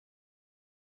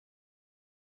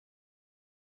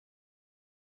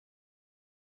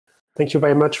Thank you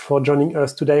very much for joining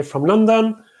us today from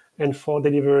London and for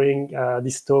delivering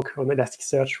this talk on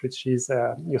Elasticsearch, which is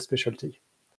your specialty.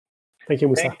 Thank you,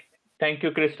 Musa. Thank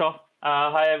you, Christophe.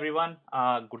 Hi, everyone.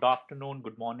 Good afternoon,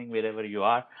 good morning, wherever you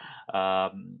are.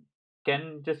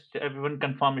 Can just everyone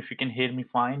confirm if you can hear me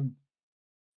fine?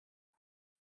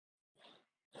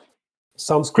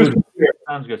 Sounds good.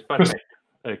 Sounds good. Perfect.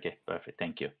 Okay, perfect.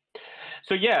 Thank you.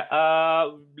 So yeah,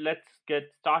 let's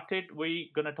get started. We're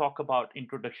going to talk about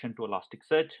introduction to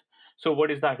Elasticsearch. So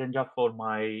what is the agenda for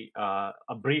my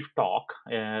a brief talk?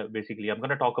 Basically, I'm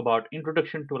going to talk about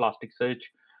introduction to Elasticsearch.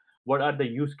 What are the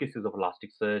use cases of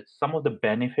Elasticsearch? Some of the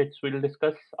benefits we'll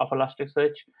discuss of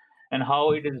Elasticsearch and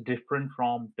how it is different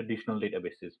from traditional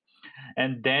databases.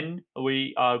 And then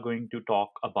we are going to talk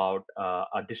about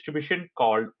a distribution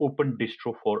called Open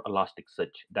Distro for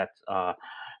Elasticsearch. That's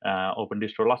Open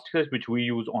Distro Elasticsearch, which we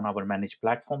use on our managed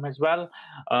platform as well.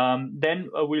 Then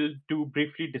we'll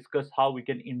briefly discuss how we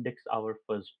can index our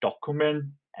first document,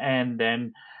 and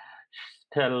then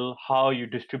tell how you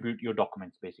distribute your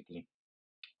documents, basically.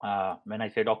 When I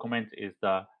say documents, is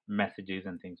the messages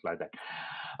and things like that.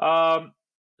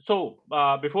 So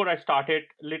before I started,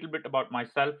 a little bit about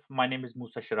myself. My name is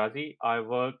Musa Shirazi. I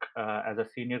work as a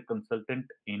senior consultant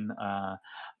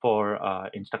for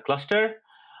Instaclustr.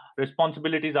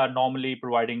 Responsibilities are normally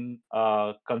providing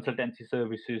consultancy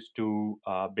services to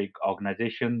big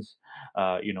organizations,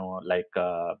 like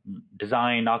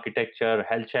design, architecture,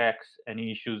 health checks,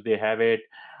 any issues they have it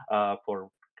for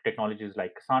technologies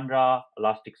like Cassandra,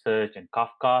 Elasticsearch, and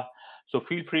Kafka. So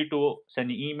feel free to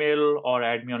send an email or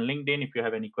add me on LinkedIn if you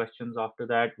have any questions after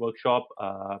that workshop.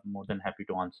 More than happy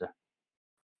to answer.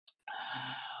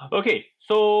 Okay,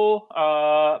 so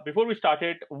before we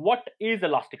started, what is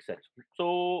Elasticsearch?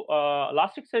 So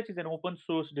Elasticsearch is an open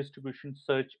source distribution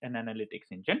search and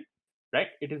analytics engine, right?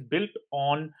 It is built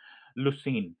on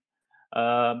Lucene.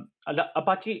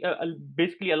 Apache,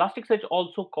 basically, Elasticsearch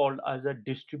also called as a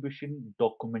distribution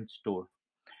document store,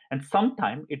 and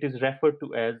sometimes it is referred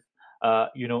to as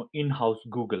in-house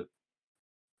Google.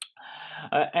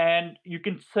 And you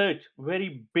can search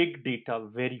very big data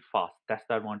very fast. That's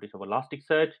the advantage of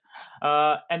Elasticsearch.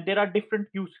 And there are different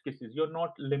use cases. You're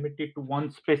not limited to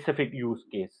one specific use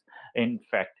case. In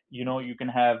fact, you can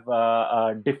have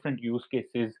different use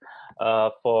cases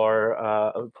for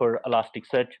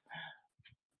Elasticsearch.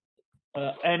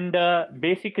 And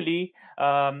basically,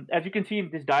 as you can see in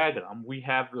this diagram, we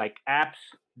have like apps,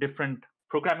 different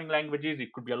programming languages.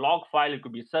 It could be a log file, it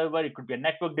could be a server, it could be a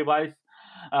network device.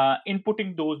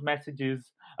 Inputting those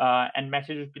messages, and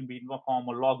messages can be in the form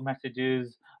of log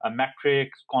messages,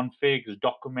 metrics, configs,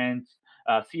 documents,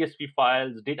 CSV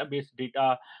files, database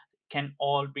data, can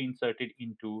all be inserted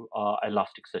into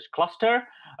Elasticsearch cluster,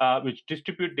 which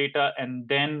distribute data and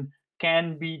then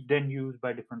can be then used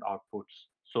by different outputs.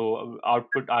 So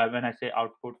output, when I say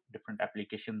output, different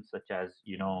applications such as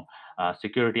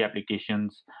security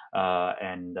applications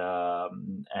and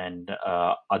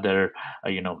other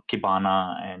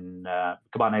Kibana, and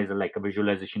Kibana is like a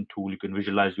visualization tool. You can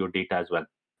visualize your data as well.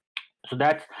 So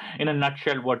that's in a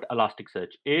nutshell what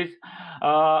Elasticsearch is.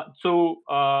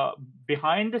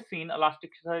 Behind the scene,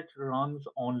 Elasticsearch runs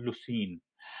on Lucene.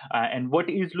 And what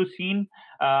is Lucene?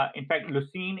 In fact,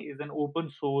 Lucene is an open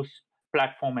source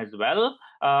platform as well.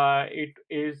 It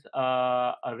is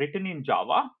written in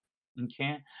Java.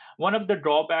 Okay, one of the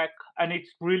drawback, and it's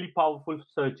really powerful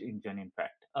search engine, in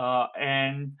fact.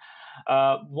 And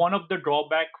one of the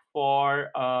drawback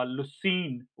for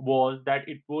Lucene was that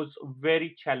it was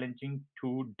very challenging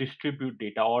to distribute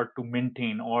data or to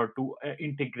maintain or to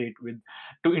integrate with,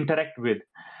 to interact with.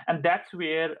 And that's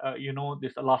where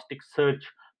this Elasticsearch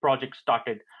project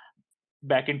started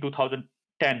back in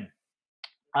 2010,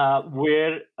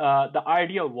 where the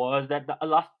idea was that the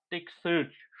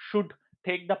Elasticsearch should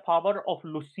take the power of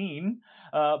Lucene,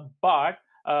 but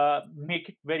make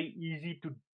it very easy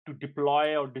to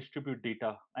deploy or distribute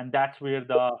data. And that's where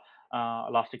the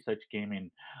Elasticsearch came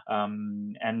in.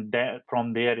 And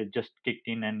from there, it just kicked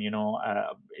in, and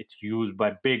it's used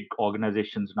by big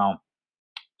organizations now.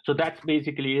 So that's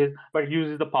basically it, but it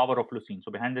uses the power of Lucene.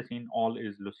 So behind the scene, all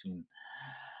is Lucene.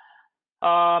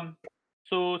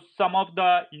 So some of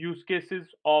the use cases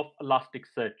of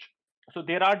Elasticsearch. So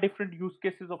there are different use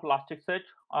cases of Elasticsearch.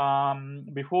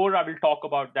 Before I will talk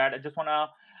about that, I just wanna,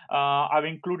 I've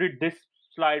included this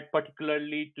slide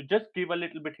particularly to just give a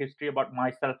little bit history about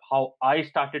myself, how I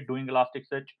started doing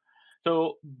Elasticsearch.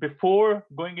 So before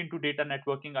going into data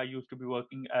networking, I used to be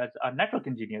working as a network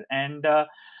engineer, and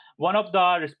one of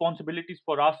the responsibilities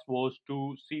for us was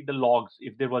to see the logs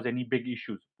if there was any big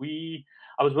issues.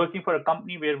 I was working for a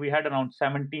company where we had around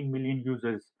 17 million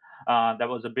users That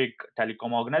was a big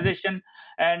telecom organization,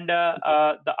 and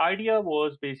the idea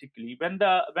was basically when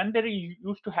there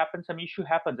used to happen some issue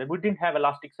happens, and we didn't have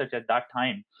Elasticsearch at that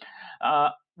time.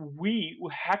 We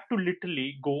had to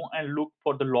literally go and look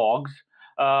for the logs,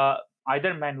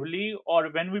 either manually or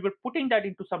when we were putting that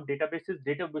into some databases,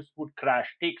 database would crash.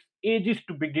 Takes ages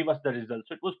to give us the results.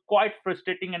 So it was quite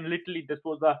frustrating, and literally this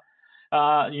was a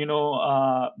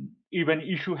even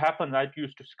issue happened. I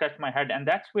used to scratch my head, and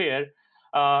that's where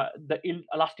the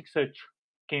Elasticsearch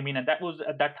came in, and that was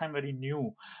at that time very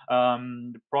new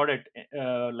product,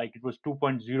 like it was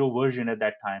 2.0 version at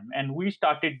that time, and we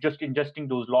started just ingesting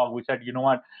those logs. We said, you know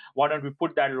what, why don't we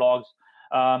put that logs,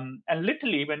 and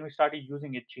literally when we started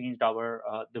using it, changed our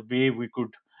the way we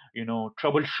could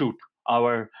troubleshoot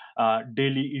our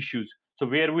daily issues. So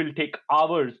where we'll take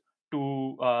hours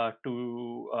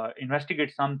to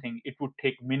investigate something, it would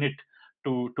take minute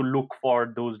to look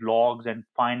for those logs and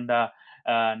find the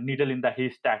needle in the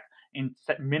haystack in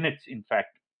minutes, in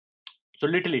fact. So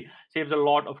literally saves a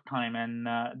lot of time, and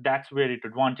that's where it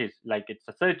advantage. Like, it's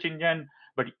a search engine,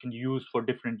 but it can use for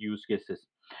different use cases.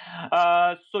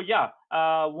 So yeah,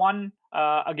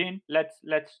 again,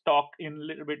 let's talk in a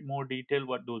little bit more detail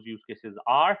what those use cases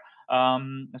are.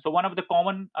 So one of the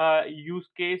common use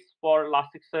case for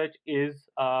Elasticsearch is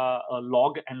a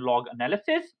log and log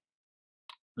analysis.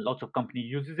 Lots of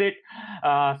companies uses it.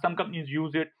 Some companies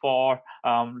use it for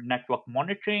network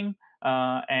monitoring,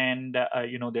 and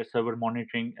their server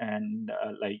monitoring, and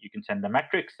like you can send the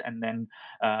metrics, and then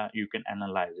you can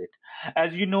analyze it.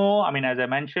 As you know, I mean, as I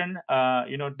mentioned,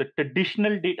 the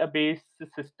traditional database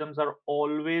systems are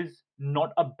always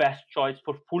not a best choice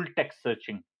for full text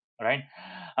searching, right?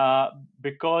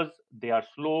 Because they are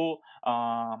slow,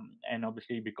 and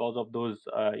obviously because of those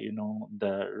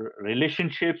the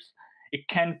relationships, it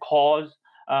can cause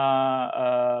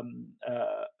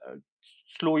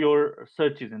slow your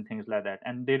searches and things like that.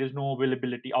 And there is no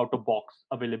availability, out of box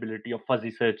availability of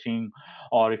fuzzy searching,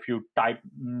 or if you type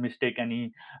mistake,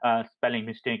 any spelling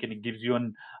mistake, and it gives you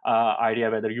an idea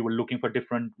whether you were looking for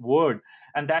different word.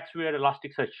 And that's where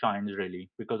Elasticsearch shines, really,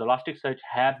 because Elasticsearch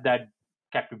have that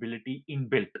capability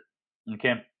inbuilt.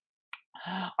 Okay.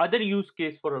 Other use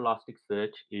case for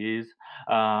Elasticsearch is,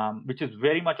 which is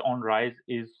very much on rise,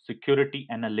 is security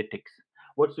analytics.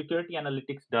 What security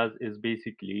analytics does is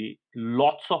basically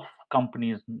lots of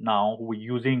companies now who are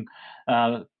using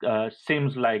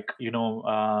SIMs, like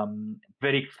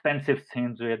very expensive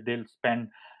SIMs where they'll spend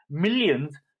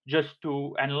millions just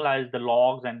to analyze the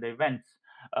logs and the events.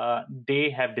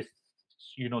 They have this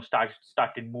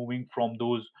started moving from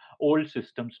those old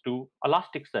systems to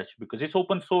Elasticsearch because it's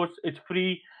open source, it's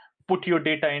free. Put your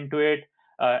data into it,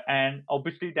 and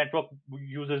obviously network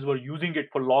users were using it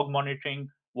for log monitoring.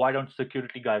 Why don't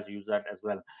security guys use that as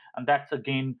well? And that's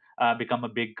again become a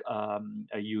big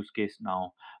a use case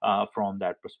now from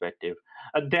that perspective.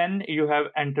 Then you have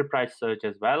enterprise search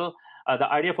as well. The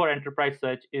idea for enterprise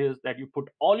search is that you put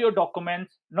all your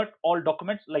documents, not all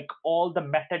documents, like all the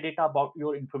metadata about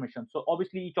your information. So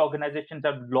obviously each organizations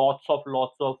have lots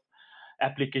of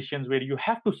applications where you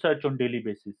have to search on daily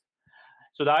basis.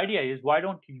 So the idea is, why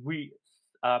don't we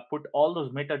put all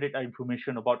those metadata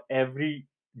information about every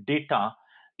data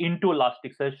into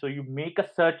Elasticsearch? So you make a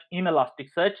search in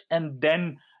Elasticsearch and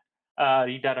then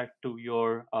redirect to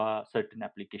your certain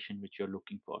application which you're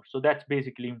looking for. So that's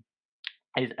basically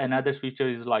is another feature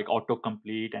is like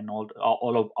autocomplete, and all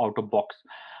of out of box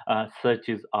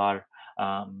searches are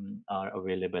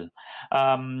available.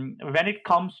 When it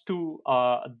comes to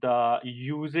the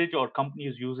usage or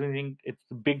companies using, it's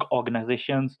big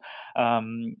organizations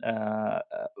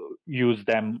use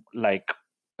them, like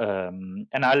and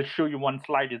I'll show you one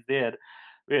slide is there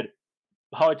where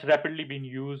how it's rapidly being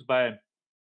used by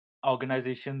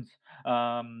organizations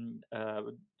and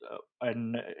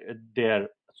there.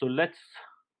 So let's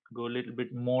go a little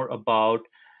bit more about.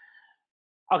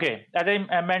 Okay, as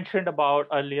I mentioned about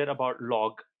earlier about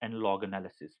log and log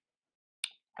analysis.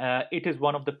 It is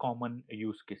one of the common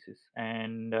use cases.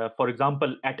 And for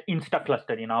example, at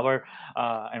Instaclustr in our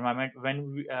environment,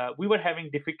 when we were having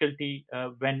difficulty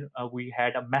when we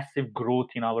had a massive growth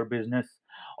in our business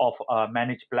of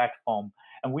managed platform,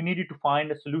 and we needed to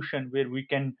find a solution where we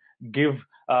can give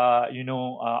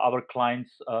our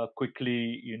clients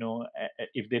quickly,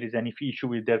 if there is any issue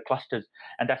with their clusters.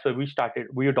 And that's why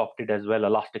we adopted as well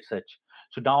Elasticsearch.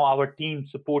 So now our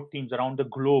support teams around the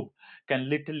globe can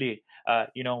literally,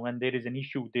 when there is an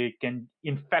issue, they can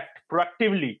in fact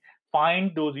proactively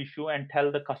find those issues and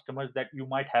tell the customers that you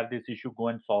might have this issue, go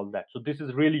and solve that. So this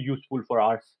is really useful for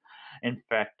us in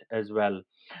fact, as well.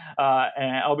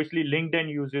 And obviously, LinkedIn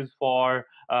uses for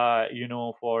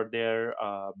for their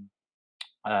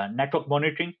network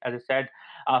monitoring, as I said.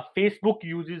 Facebook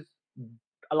uses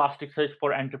Elasticsearch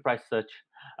for enterprise search,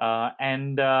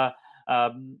 and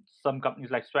some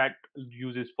companies like Sept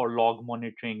uses for log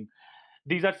monitoring.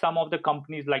 These are some of the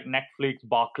companies like Netflix,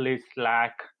 Barclays,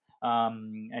 Slack,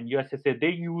 and USSA. They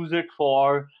use it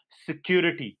for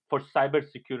security, for cyber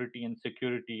security and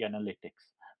security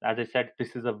analytics. As I said,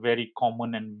 this is a very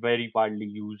common and very widely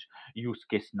used use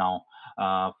case now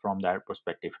from that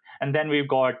perspective. And then we've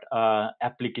got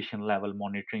application level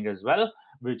monitoring as well,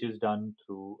 which is done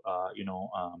through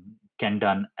can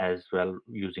done as well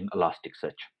using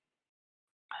Elasticsearch.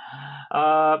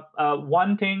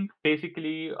 One thing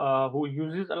basically who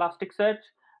uses Elasticsearch,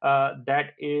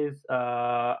 that is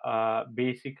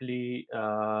basically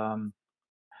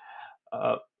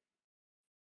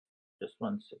just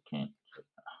one second.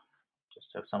 Just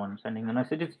have someone sending the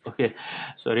messages. Okay,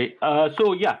 sorry.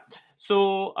 So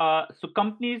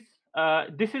companies.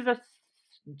 This is a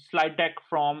slide deck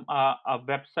from a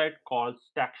website called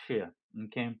Stackshare.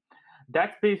 Okay,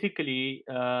 that basically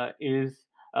is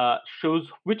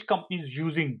shows which companies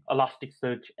using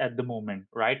Elasticsearch at the moment,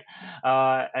 right?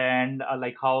 And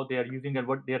like how they are using and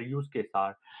what their use case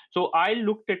are. So I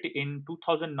looked at it in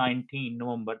 2019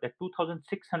 November that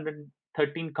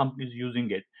 2,613 companies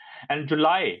using it, and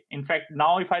July. In fact,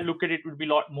 now if I look at it, it would be a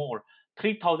lot more.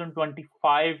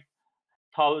 3,025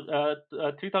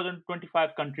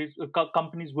 countries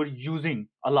companies were using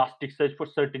Elasticsearch for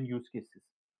certain use cases,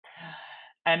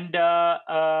 and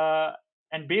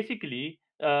basically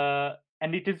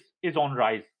and it is on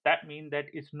rise. That means that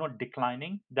it's not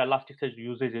declining. The Elasticsearch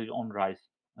usage is on rise.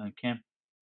 Okay.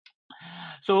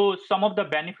 So some of the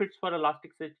benefits for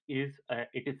Elasticsearch is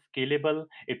it is scalable.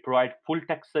 It provides full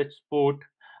text search support.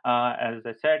 As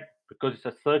I said, because it's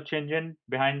a search engine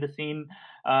behind the scene,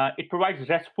 it provides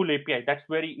RESTful API. That's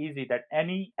very easy. That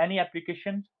any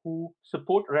applications who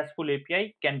support RESTful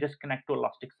API can just connect to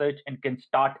Elasticsearch and can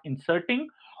start inserting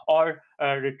or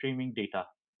retrieving data.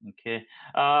 Okay,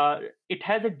 it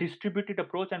has a distributed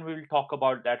approach, and we will talk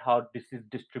about that, how this is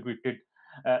distributed,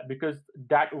 because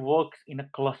that works in a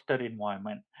cluster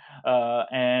environment.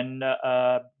 And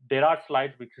there are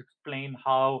slides which explain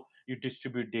how you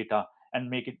distribute data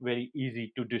and make it very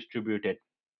easy to distribute it.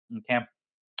 Okay.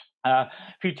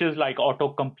 Features like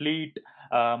autocomplete,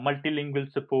 multilingual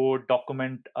support,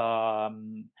 document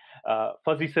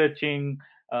fuzzy searching,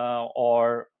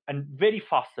 and very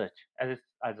fast search.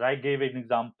 As I gave an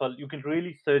example, you can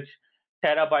really search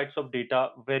terabytes of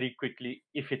data very quickly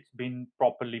if it's been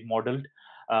properly modeled,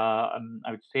 I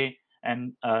would say,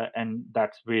 and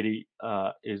that's very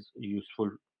is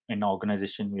useful in an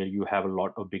organization where you have a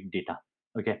lot of big data.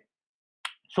 Okay.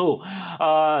 So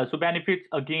benefits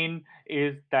again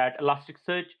is that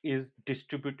Elasticsearch is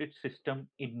distributed system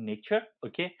in nature,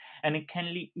 okay, and it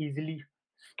can easily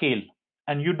scale.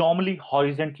 And you normally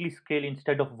horizontally scale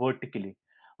instead of vertically.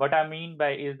 What I mean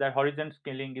by is that horizontal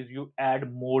scaling is you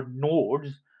add more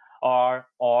nodes or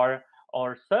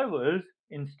servers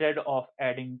instead of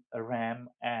adding a RAM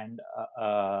and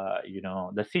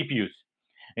the CPUs.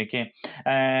 Okay,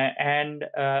 and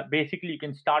basically you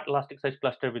can start Elasticsearch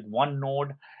cluster with one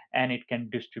node, and it can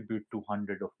distribute to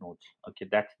hundreds of nodes. Okay,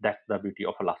 that's the beauty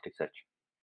of Elasticsearch.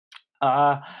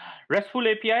 RESTful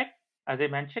API, as I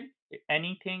mentioned,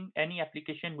 any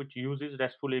application which uses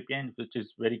RESTful API, which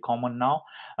is very common now,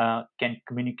 can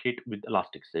communicate with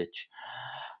Elasticsearch.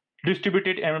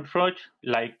 Distributed approach,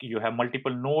 like you have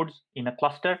multiple nodes in a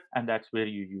cluster, and that's where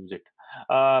you use it.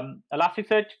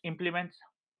 Elasticsearch implements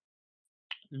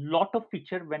lot of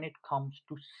feature when it comes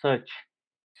to search,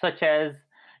 such as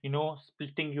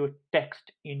splitting your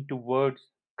text into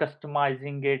words,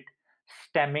 customizing it,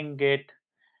 stemming it,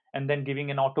 and then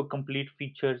giving an autocomplete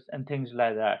features and things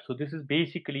like that. So this is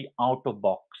basically out of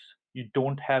box. You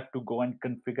don't have to go and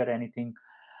configure anything.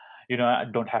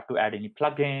 Don't have to add any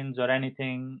plugins or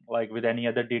anything like with any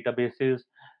other databases.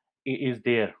 It is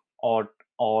there, all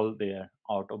there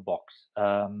out of box.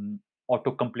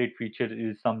 Autocomplete feature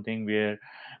is something where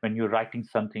when you're writing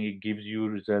something, it gives you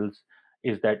results.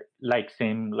 Is that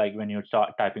same like when you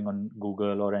start typing on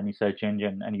Google or any search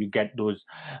engine, and you get those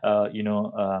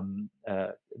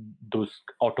those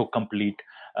autocomplete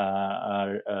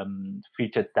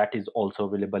features. That is also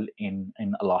available in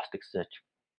Elasticsearch.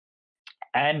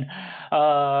 And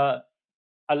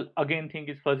again, thing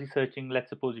is fuzzy searching. Let's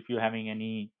suppose if you're having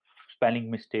any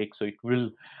spelling mistake. So it will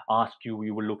ask you,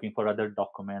 you were looking for other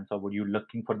documents, or were you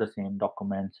looking for the same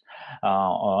documents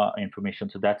or information.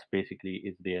 So that's basically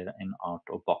is there in out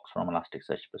of box from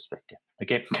Elasticsearch perspective.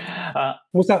 Okay.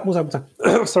 Musa,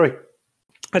 sorry.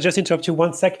 I just interrupt you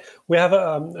 1 sec. We have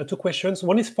 2 questions.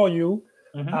 One is for you.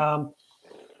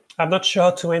 I'm not sure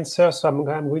how to answer, so I'm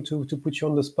going to put you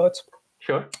on the spot.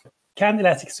 Sure. Can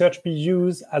Elasticsearch be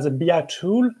used as a BI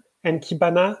tool and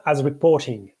Kibana as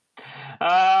reporting?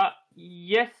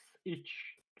 Yes,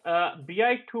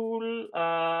 BI tool.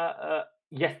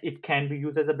 Yes, it can be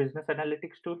used as a business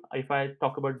analytics tool. If I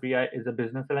talk about BI as a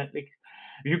business analytics,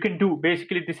 you can do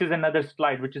basically. This is another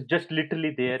slide, which is just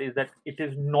literally there. Is that it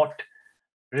is not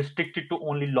restricted to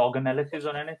only log analysis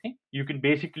or anything. You can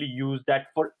basically use that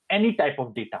for any type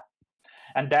of data.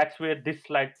 And that's where this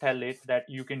slide tells it that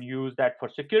you can use that for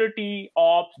security,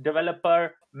 ops,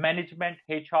 developer, management,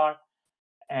 HR,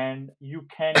 and you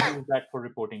can use that for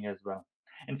reporting as well.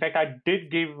 In fact, I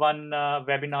did give one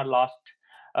webinar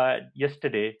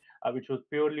yesterday, which was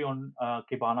purely on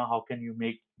Kibana. How can you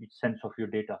make sense of your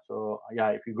data? So yeah,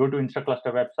 if you go to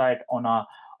Instaclustr website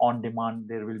on demand,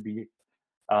 there will be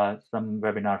some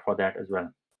webinar for that as well.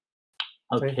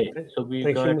 Okay, so we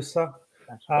thank got you, Musa.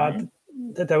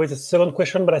 There is a second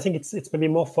question, but I think it's maybe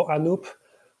more for Anup.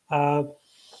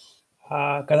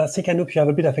 Because I think, Anup, you have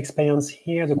a bit of experience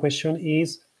here. The question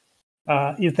is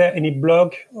there any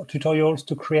blog or tutorials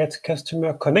to create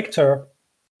customer connector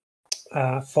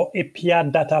for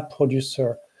API data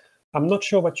producer? I'm not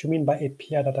sure what you mean by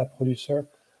API data producer,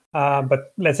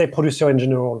 but let's say producer in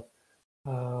general.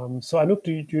 So Anup,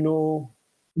 do you know,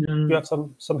 do you have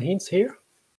some hints here?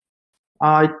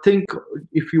 I think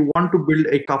if you want to build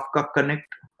a Kafka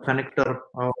connector,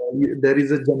 there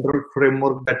is a general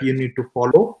framework that you need to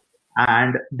follow,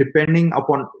 and depending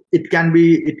upon it can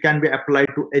be applied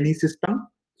to any system.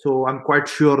 So I'm quite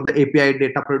sure the API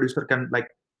data producer can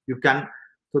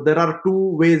so there are 2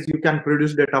 ways you can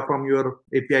produce data from your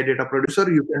API data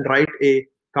producer. You can write a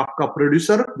Kafka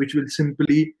producer, which will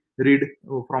simply read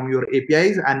from your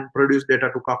APIs and produce data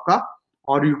to Kafka.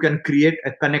 Or you can create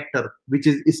a connector, which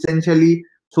is essentially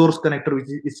source connector, which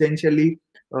is essentially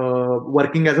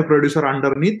working as a producer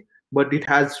underneath, but it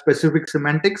has specific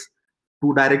semantics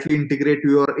to directly integrate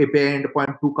your API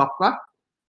endpoint to Kafka.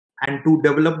 And to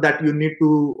develop that, you need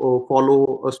to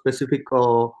follow a specific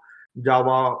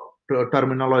Java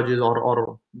terminologies,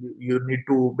 or you need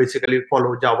to basically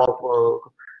follow Java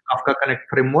Kafka Connect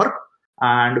framework.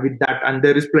 And with that, and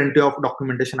there is plenty of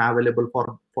documentation available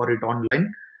for it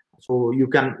online. So you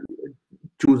can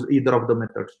choose either of the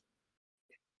methods.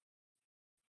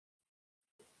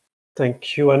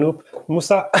 Thank you, Anup.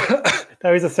 Musa,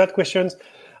 there is a third question.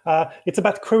 It's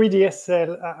about query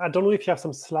DSL. I don't know if you have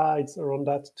some slides around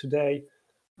that today.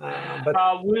 But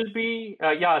will be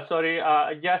yes,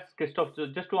 Christophe,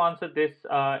 just to answer this,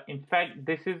 in fact,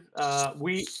 this is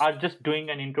we are just doing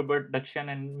an introduction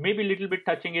and maybe a little bit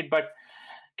touching it, but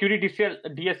query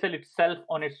DSL itself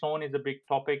on its own is a big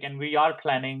topic, and we are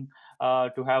planning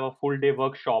to have a full day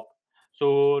workshop.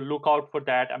 So look out for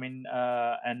that. I mean,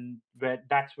 and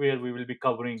that's where we will be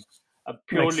covering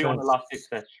purely on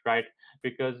Elasticsearch, right?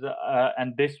 Because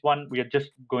and this one we are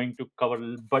just going to cover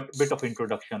a bit of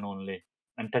introduction only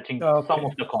and touching some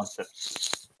of the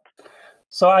concepts.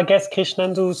 So I guess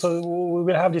Krishnendu, so we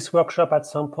will have this workshop at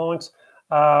some point.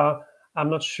 I'm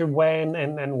not sure when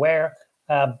and where.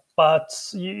 But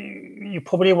you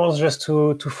probably want just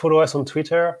to follow us on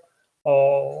Twitter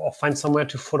or find somewhere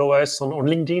to follow us on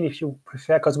LinkedIn if you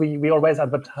prefer, because we always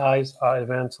advertise our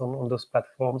events on those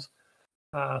platforms.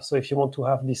 So if you want to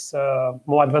have this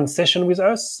more advanced session with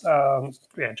us,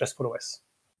 just follow us.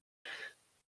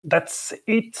 That's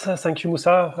it. Thank you,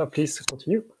 Musa. Please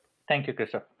continue. Thank you,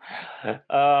 Christophe.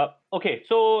 Okay,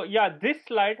 so yeah, this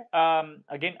slide,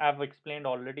 again, I've explained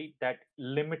already that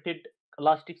limited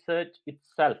Elasticsearch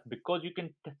itself, because you can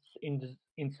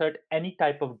insert any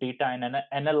type of data and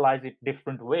analyze it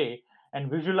different way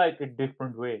and visualize it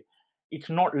different way. It's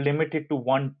not limited to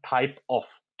one type of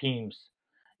teams.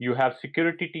 You have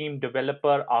security team,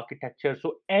 developer, architecture.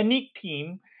 So any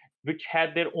team which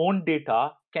had their own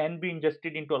data can be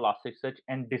ingested into Elasticsearch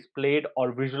and displayed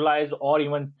or visualized or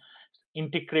even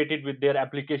integrated with their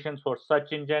applications for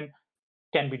search engine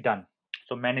can be done.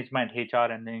 So management,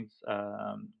 HR, and things,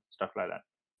 stuff like that.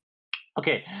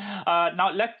 Okay,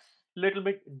 now let's little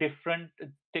bit different,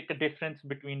 take a difference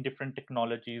between different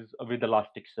technologies with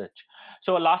Elasticsearch.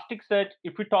 So Elasticsearch,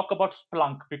 if we talk about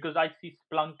Splunk, because I see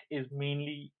Splunk is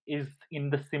in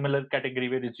the similar category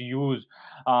where it's used,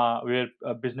 where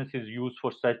business is used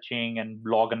for searching and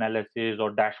log analysis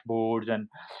or dashboards and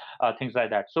things like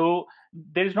that. So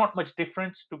there is not much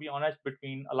difference, to be honest,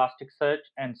 between Elasticsearch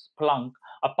and Splunk,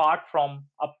 apart from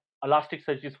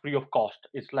Elasticsearch is free of cost.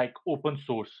 It's like open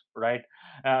source, right?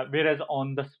 Whereas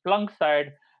on the Splunk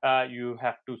side, you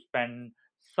have to spend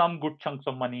some good chunks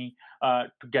of money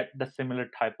to get the similar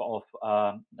type of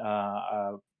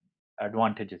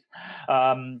advantages.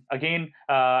 Again,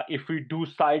 if we do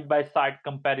side-by-side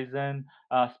comparison,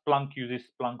 Splunk uses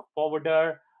Splunk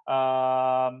Forwarder.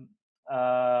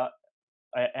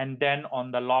 And then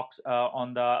on the logs,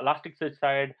 on the Elasticsearch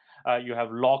side, you have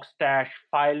Logstash,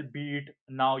 FileBeat.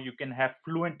 Now you can have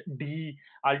FluentD.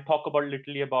 I'll talk about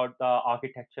little about the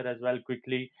architecture as well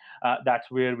quickly. That's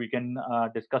where we can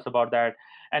discuss about that.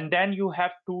 And then you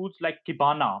have tools like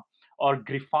Kibana or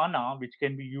Grafana, which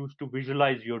can be used to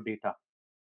visualize your data.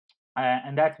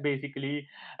 And that's basically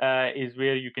is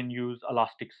where you can use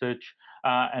Elasticsearch,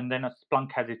 and then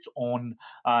Splunk has its own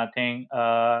thing.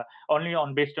 Only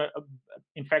on based,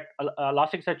 in fact,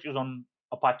 Elasticsearch is on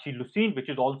Apache Lucene, which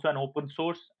is also an open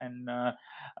source and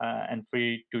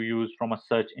free to use from a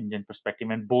search engine perspective,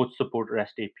 and both support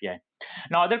REST API.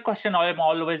 Now, other question I am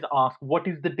always asked: what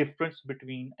is the difference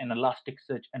between an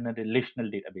Elasticsearch and a relational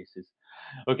databases?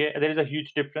 Okay, there is a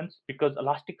huge difference because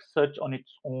Elasticsearch on its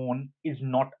own is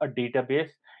not a database.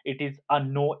 It is a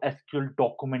NoSQL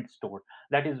document store.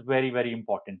 That is very, very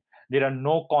important. There are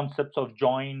no concepts of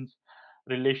joins,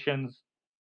 relations,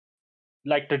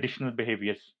 like traditional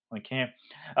behaviors. Okay,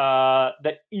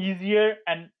 the easier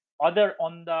and other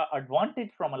on the advantage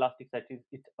from Elasticsearch is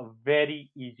it's a very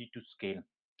easy to scale.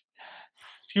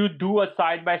 If you do a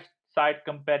side-by-side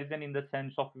comparison in the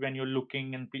sense of when you're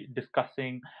looking and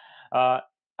discussing,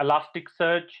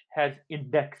 Elasticsearch has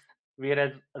index,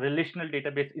 whereas relational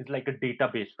database is like a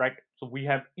database, right? So we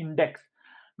have index.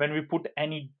 When we put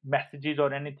any messages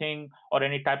or anything or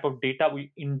any type of data,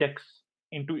 we index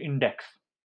into index.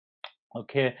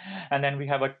 Okay, and then we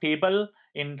have a table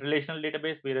in relational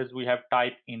database, whereas we have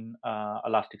type in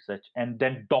Elasticsearch, and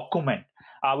then document.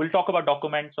 We'll talk about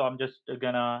document, so I'm just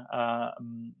gonna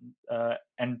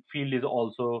and field is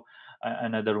also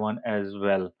another one as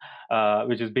well,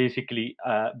 which is basically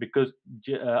because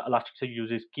Elasticsearch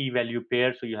uses key value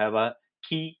pair, so you have a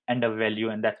key and a value,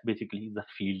 and that's basically the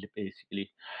field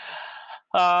basically.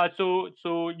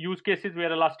 So use cases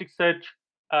where Elasticsearch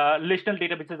relational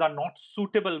databases are not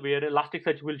suitable, where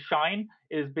Elasticsearch will shine,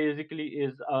 is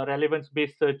basically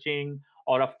relevance-based searching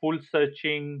or a full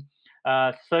searching,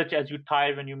 search as you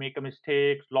type when you make a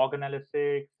mistake, log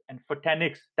analysis, and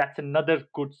photonics. That's another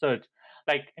good search.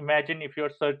 Like imagine if you're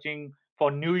searching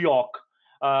for New York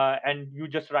and you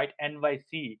just write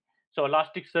NYC. So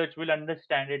Elasticsearch will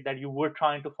understand it that you were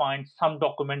trying to find some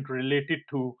document related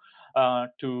to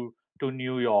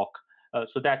New York.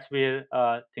 So that's where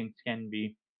things can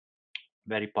be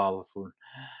very powerful.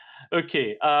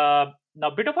 Okay, now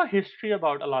a bit of a history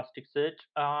about Elasticsearch.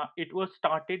 It was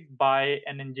started by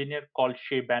an engineer called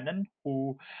Shay Bannon,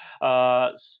 who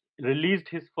released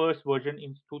his first version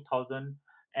in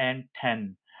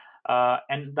 2010.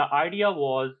 And the idea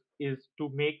is to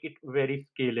make it very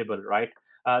scalable, right?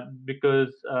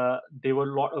 Because there were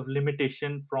a lot of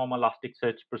limitation from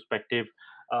Elasticsearch perspective,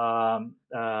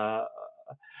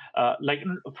 like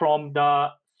from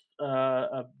the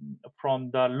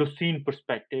Lucene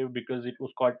perspective, because it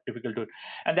was quite difficult to,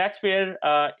 and that's where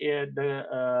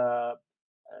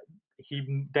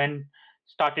he then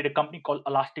started a company called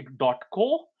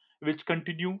Elastic.co, which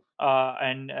continue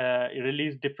and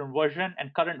release different version,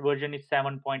 and current version is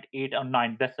 7.8 or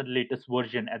 9. That's the latest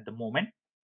version at the moment.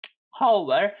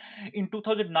 However, in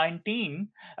 2019,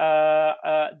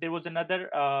 there was another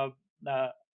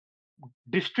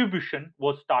distribution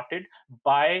was started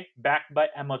backed by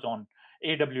Amazon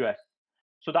AWS.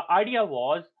 So the idea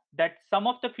was that some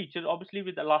of the features, obviously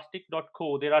with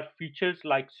Elastic.co, there are features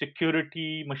like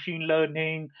security, machine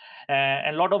learning,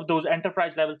 and a lot of those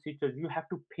enterprise level features. You have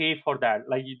to pay for that.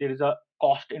 Like there is a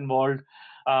cost involved,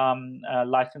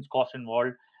 license cost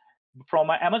involved. From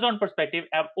an Amazon perspective,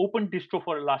 open distro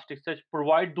for Elasticsearch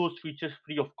provide those features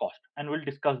free of cost, and we'll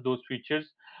discuss those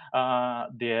features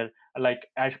there. Like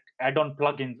add-on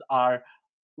plugins are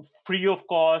free of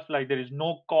cost, like there is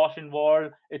no cost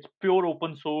involved. It's pure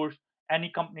open source. Any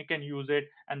company can use it,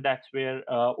 and that's where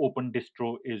open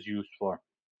distro is used for.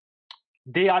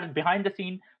 They are behind the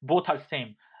scene, both are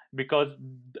same, because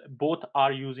both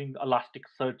are using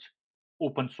Elasticsearch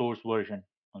open source version.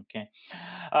 Okay,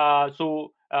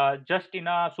 just in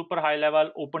a super high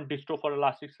level, Open Distro for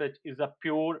Elasticsearch is a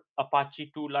pure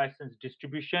Apache 2 licensed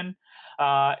distribution.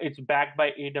 It's backed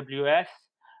by AWS.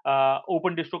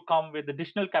 Open Distro come with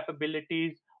additional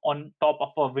capabilities on top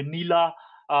of a vanilla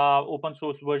open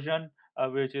source version,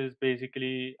 which is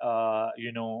basically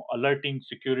alerting,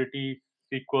 security,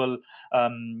 SQL,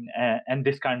 and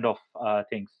this kind of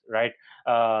things, right?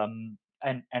 And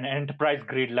enterprise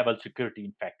grade level security,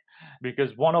 in fact,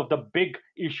 because one of the big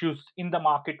issues in the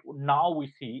market now we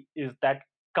see is that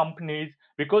companies,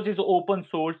 because it's open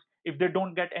source, if they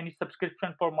don't get any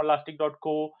subscription from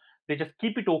elastic.co, they just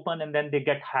keep it open and then they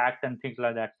get hacked and things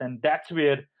like that. And that's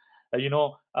where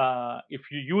if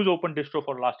you use Open Distro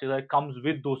for Elasticsearch, it comes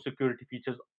with those security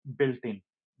features built in.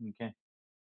 Okay,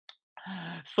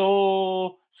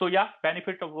 so yeah,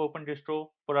 benefit of Open Distro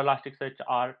for Elasticsearch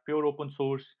are pure open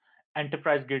source,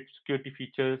 enterprise grade security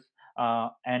features,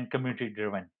 and community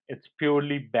driven. It's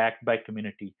purely backed by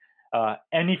community.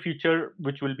 Any feature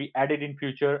which will be added in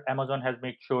future, Amazon has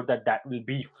made sure that that will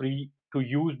be free to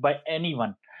use by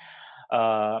anyone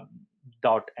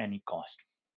without any cost.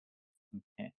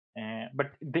 Okay.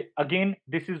 But again,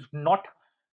 this is not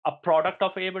a product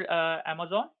of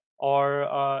Amazon,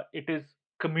 or it is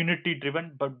community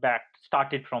driven, but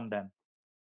started from them.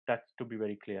 That's to be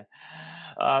very clear.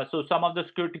 So some of the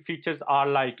security features are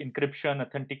like encryption,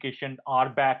 authentication,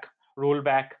 RBAC,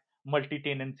 rollback,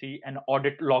 multi-tenancy, and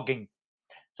audit logging.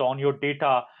 So on your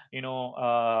data,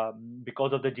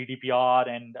 because of the GDPR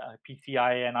and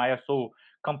PCI and ISO,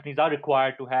 companies are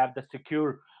required to have the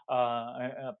secure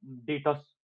data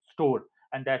store,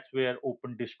 and that's where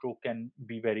Open Distro can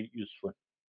be very useful.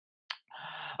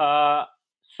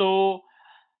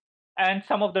 And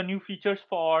some of the new features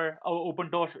for Open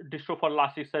Distro for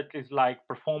Elasticsearch is like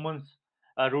performance,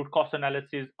 root cause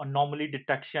analysis, anomaly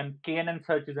detection. KNN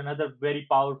search is another very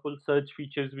powerful search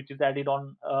features which is added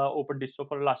on Open Distro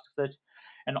for Elasticsearch,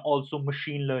 and also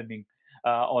machine learning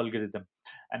algorithm.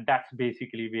 And that's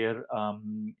basically where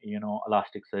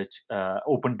Elasticsearch,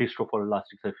 Open Distro for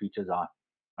Elasticsearch features are,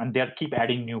 and they keep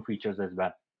adding new features as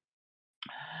well.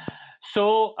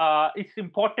 So it's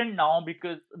important now,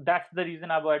 because that's the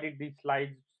reason I've added these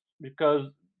slides,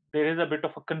 because there is a bit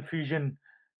of a confusion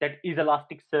that is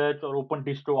Elasticsearch or Open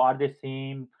Distro, are they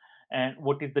same, and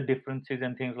what is the differences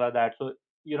and things like that. So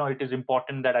it is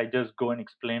important that I just go and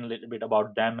explain a little bit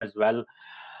about them as well.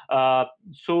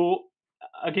 So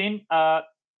again,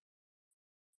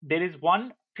 there is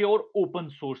one pure open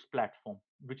source platform,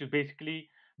 which is basically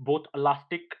both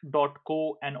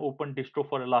elastic.co and Open Distro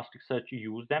for Elasticsearch. You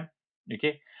use them.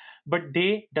 Okay, but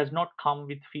they does not come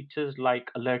with features like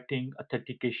alerting,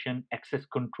 authentication, access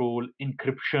control,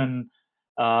 encryption,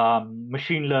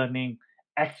 machine learning,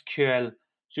 SQL.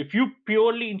 So if you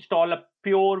purely install a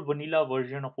pure vanilla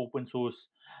version of open source,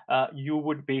 you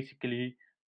would basically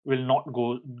will not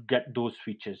go get those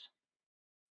features.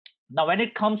 Now, when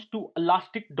it comes to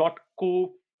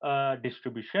elastic.co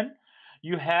distribution,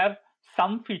 you have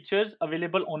some features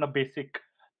available on a basic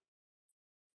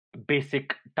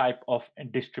type of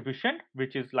distribution,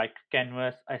 which is like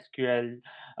Canvas, SQL,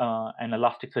 and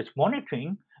Elasticsearch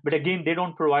monitoring. But again, they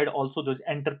don't provide also those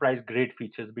enterprise grade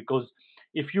features, because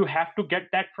if you have to get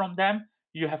that from them,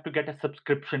 you have to get a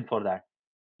subscription for that.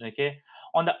 Okay.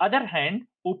 On the other hand,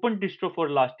 Open Distro for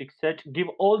Elasticsearch give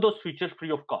all those features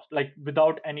free of cost, like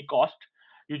without any cost.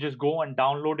 You just go and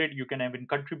download it. You can even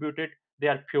contribute it. They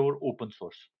are pure open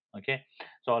source. Okay,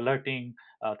 so alerting,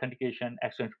 authentication,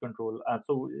 access control.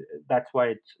 So that's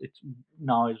why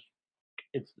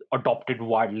it's adopted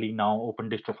widely now. Open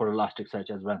Distro for Elasticsearch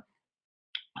as well.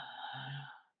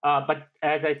 But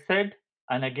as I said,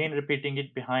 and again repeating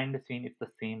it, behind the scene, it's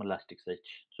the same Elasticsearch.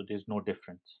 So there's no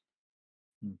difference.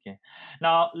 Okay,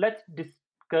 now let's discuss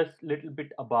a little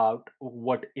bit about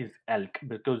what is ELK,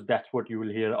 because that's what you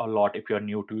will hear a lot if you're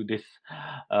new to this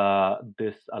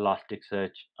this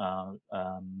Elasticsearch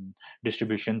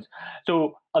distributions.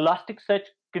 So Elasticsearch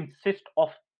consists of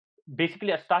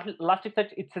basically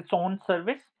Elasticsearch. It's its own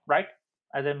service, right?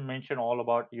 As I mentioned all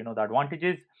about the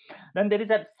advantages. Then there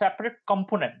is a separate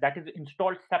component that is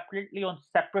installed separately on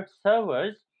separate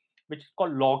servers, which is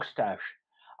called Logstash.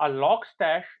 A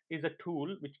Logstash is a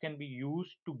tool which can be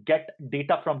used to get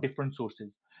data from different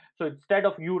sources. So instead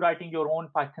of you writing your own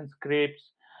Python scripts,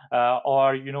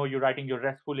 or you're writing your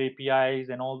RESTful APIs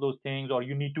and all those things, or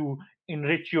you need to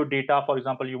enrich your data. For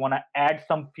example, you want to add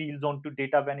some fields onto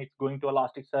data when it's going to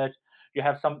Elasticsearch. You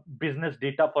have some business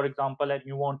data, for example, and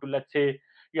you want to, let's say,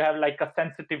 you have like a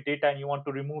sensitive data and you want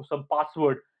to remove some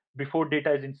password before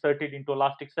data is inserted into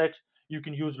Elasticsearch. You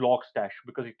can use Logstash,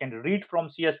 because it can read from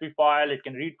CSV file, it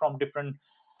can read from different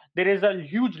there is a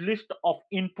huge list of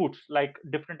inputs, like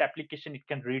different application it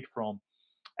can read from,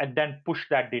 and then push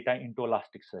that data into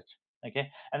Elasticsearch.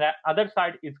 Okay, and the other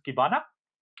side is Kibana,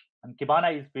 and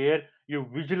Kibana is where you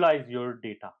visualize your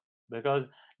data, because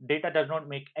data does not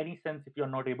make any sense if you're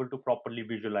not able to properly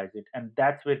visualize it. And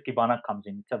that's where Kibana comes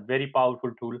in. It's a very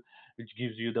powerful tool which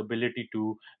gives you the ability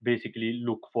to basically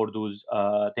look for those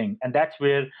things. And that's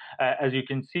where, as you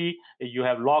can see, you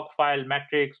have log file,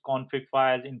 metrics, config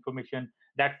files, information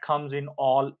that comes in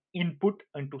all input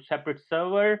into separate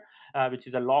server, which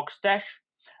is a log stash,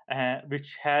 which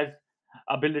has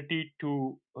ability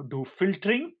to do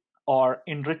filtering or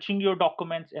enriching your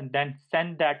documents, and then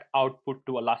send that output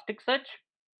to Elasticsearch,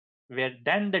 where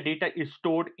then the data is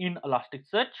stored in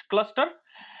Elasticsearch cluster.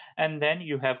 And then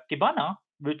you have Kibana,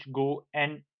 which go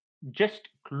and just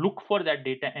look for that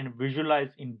data and visualize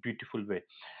in beautiful way.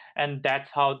 And that's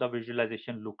how the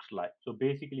visualization looks like. So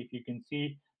basically, if you can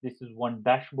see, this is one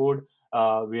dashboard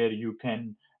where you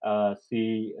can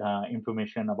see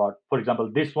information about, for example,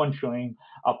 this one showing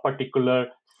a particular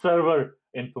server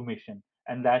information,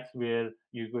 and that's where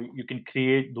you can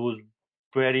create those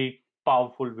very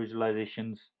powerful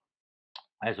visualizations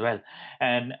as well.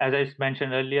 And as I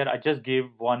mentioned earlier, I just gave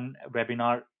one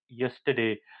webinar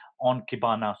yesterday on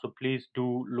Kibana, so please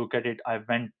do look at it. I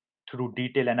went through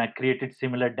detail and I created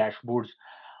similar dashboards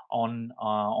on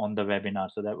the webinar,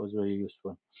 so that was very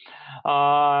useful.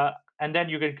 And then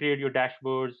you can create your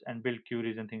dashboards and build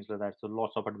queries and things like that. So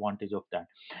lots of advantage of that.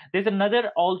 There's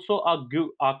another also a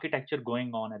architecture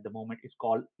going on at the moment. It's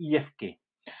called EFK.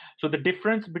 So the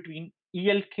difference between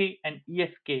ELK and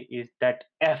EFK is that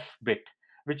F bit,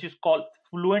 which is called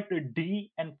Fluent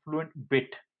D and Fluent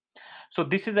Bit. So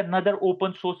this is another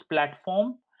open source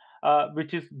platform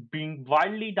which is being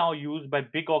widely now used by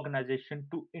big organizations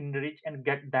to enrich and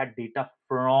get that data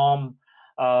from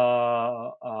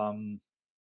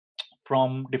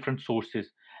different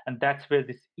sources. And that's where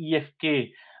this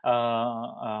EFK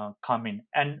come in.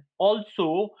 And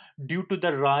also, due to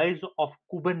the rise of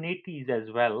Kubernetes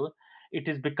as well, it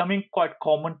is becoming quite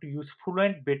common to use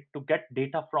Fluent Bit to get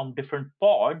data from different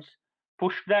pods,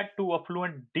 push that to a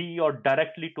Fluent D or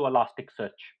directly to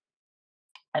Elasticsearch.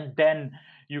 And then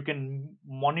you can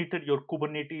monitor your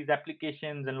Kubernetes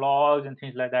applications and logs and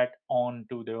things like that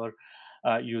onto their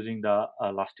using the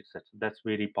Elasticsearch. That's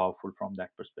very powerful from that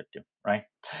perspective, right?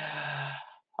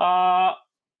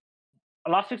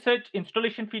 Elasticsearch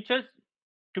installation features,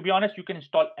 to be honest, you can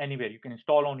install anywhere. You can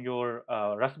install on your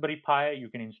Raspberry Pi, you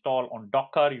can install on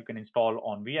Docker, you can install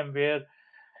on VMware.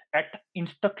 At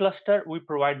Instaclustr, we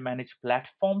provide managed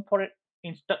platform for it.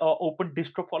 Open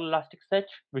distro for Elasticsearch,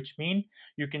 which means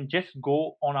you can just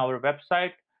go on our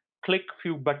website, click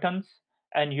few buttons,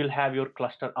 and you'll have your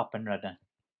cluster up and running.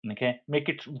 Okay, make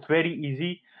it very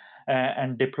easy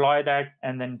and deploy that,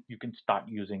 and then you can start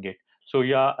using it. So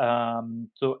yeah,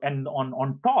 so and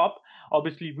on top,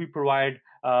 obviously we provide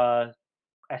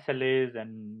SLAs,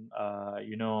 and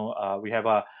we have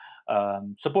a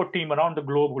support team around the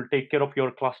globe who will take care of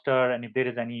your cluster, and if there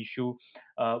is any issue,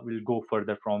 we'll go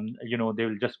further from, they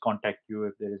will just contact you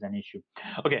if there is an issue.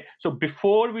 Okay, so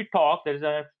before we talk, there's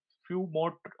a few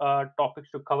more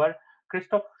topics to cover.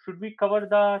 Christophe, should we cover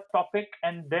the topic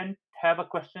and then have a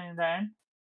question in the end?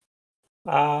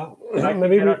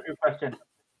 Maybe there are a few questions.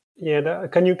 Yeah,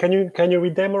 can you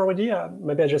read them already?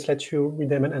 Maybe I just let you read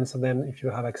them and answer them if you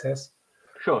have access.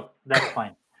 Sure, that's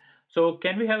fine. So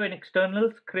can we have an external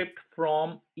script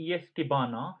from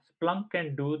ES-Kibana? Splunk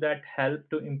can do that, help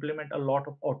to implement a lot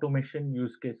of automation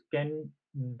use case. Can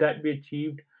that be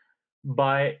achieved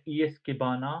by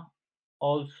ES-Kibana?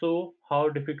 Also, how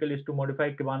difficult is to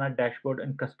modify Kibana dashboard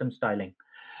and custom styling?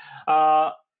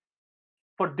 For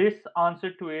this,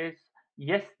 answer to is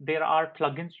yes, there are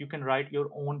plugins. You can write your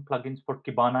own plugins for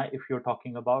Kibana if you're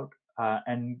talking about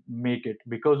and make it,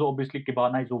 because obviously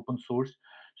Kibana is open source.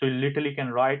 So you literally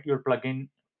can write your plugin,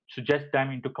 suggest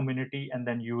them into community, and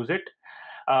then use it.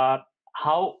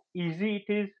 How easy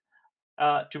it is,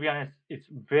 to be honest, it's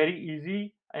very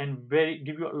easy and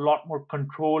give you a lot more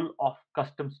control of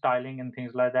custom styling and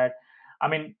things like that. I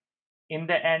mean, in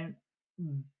the end,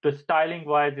 the styling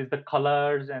wise is the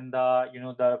colors and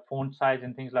the font size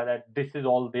and things like that. This is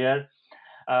all there.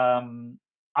 I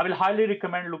will highly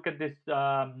recommend look at this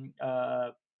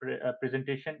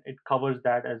presentation. It covers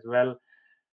that as well.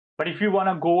 But if you want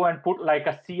to go and put like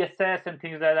a CSS and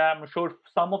things like that, I'm sure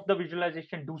some of the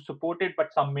visualization do support it,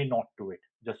 but some may not do it,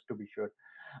 just to be sure.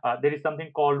 There is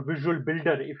something called Visual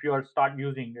Builder. If you start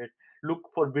using it,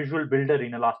 look for Visual Builder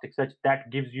in Elasticsearch.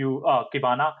 That gives you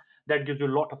Kibana. That gives you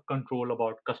a lot of control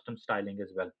about custom styling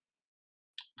as well.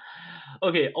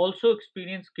 Okay, also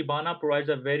experience Kibana provides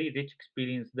a very rich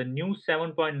experience. The new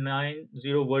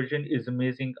 7.90 version is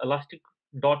amazing.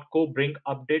 Elastic.co bring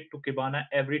update to Kibana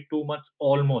every 2 months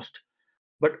almost.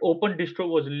 But Open Distro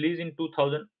was released in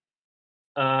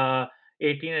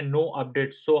 2018 and no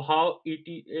updates. So how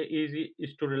easy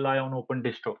is to rely on Open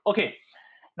Distro? Okay,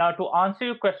 now to answer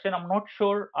your question, I'm not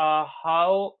sure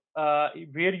how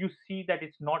where you see that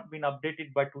it's not been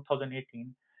updated by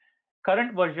 2018.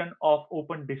 Current version of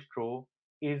Open Distro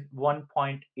is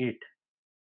 1.8.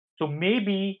 So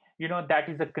maybe that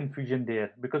is a confusion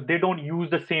there because they don't use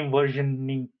the same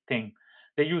versioning thing.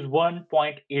 They use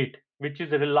 1.8, which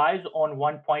is relies on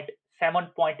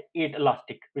 1.7.8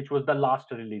 Elastic, which was the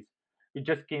last release. It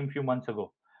just came a few months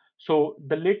ago. So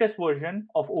the latest version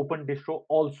of Open Distro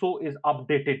also is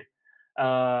updated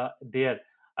there.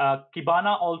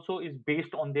 Kibana also is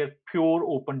based on their pure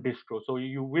Open Distro. So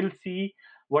you will see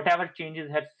whatever changes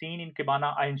have seen in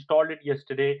Kibana. I installed it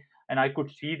yesterday and I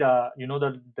could see the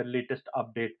latest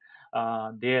update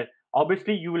there.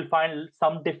 Obviously, you will find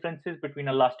some differences between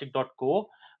Elastic.co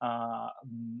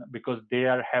because they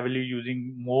are heavily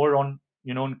using more on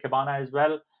in Kibana as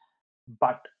well.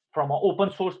 But from an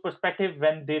open source perspective,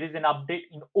 when there is an update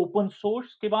in open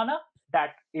source Kibana,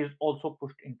 that is also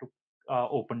pushed into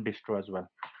Open Distro as well.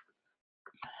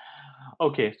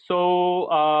 Okay,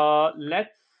 so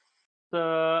let's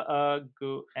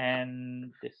go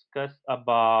and discuss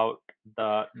about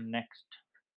the next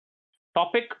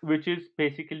topic, which is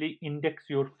basically index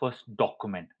your first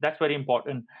document. That's very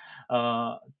important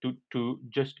to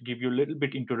just give you a little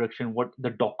bit introduction what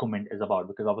the document is about,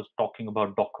 because I was talking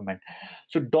about document.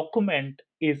 So document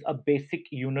is a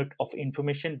basic unit of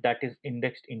information that is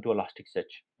indexed into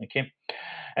Elasticsearch. Okay,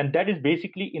 and that is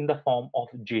basically in the form of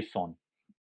JSON.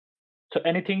 So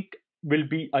anything will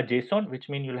be a JSON, which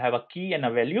means you'll have a key and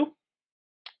a value.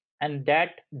 And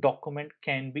that document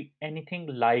can be anything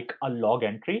like a log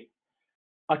entry,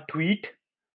 a tweet,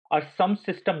 or some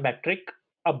system metric,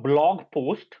 a blog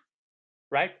post,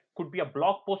 right? Could be a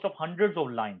blog post of hundreds of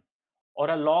lines or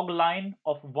a log line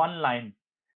of one line.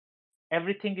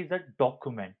 Everything is a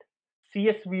document.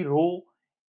 CSV row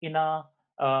in a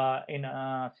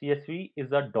CSV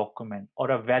is a document,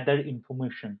 or a weather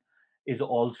information is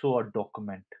also a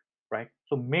document, right?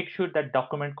 So make sure that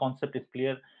document concept is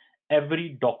clear.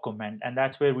 Every document, and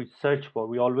that's where we search for.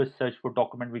 We always search for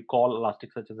document. We call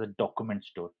Elasticsearch as a document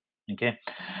store. Okay.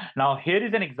 Now here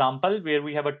is an example where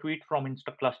we have a tweet from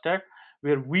Instaclustr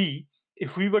where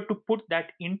if we were to put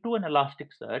that into an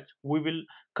Elasticsearch, we will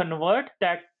convert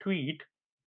that tweet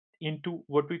into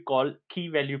what we call key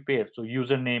value pair. So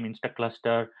username,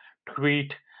 Instaclustr,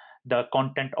 tweet, the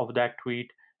content of that tweet,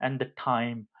 and the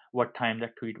time, what time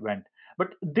that tweet went.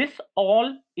 But this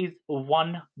all is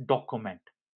one document.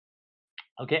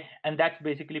 Okay, and that's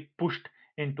basically pushed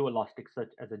into Elasticsearch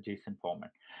as a JSON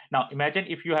format. Now imagine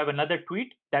if you have another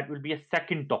tweet, that will be a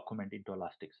second document into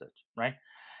Elasticsearch, right?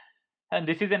 And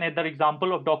this is another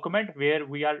example of document where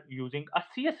we are using a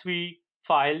CSV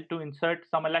file to insert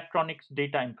some electronics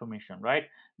data information, right?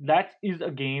 That is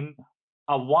again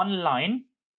a one line,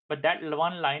 but that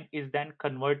one line is then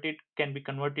can be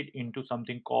converted into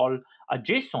something called a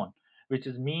JSON, which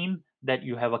is mean that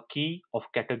you have a key of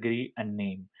category and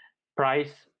name,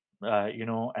 price,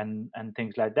 and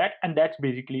things like that. And that's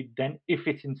basically then if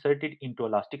it's inserted into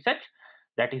Elasticsearch,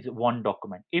 that is one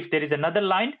document. If there is another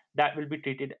line, that will be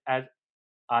treated as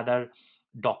other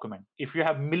document. If you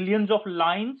have millions of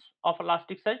lines of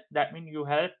Elasticsearch, that means you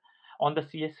have on the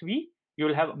CSV, you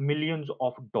will have millions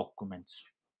of documents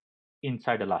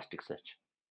inside Elasticsearch.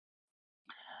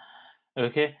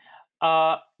 Okay,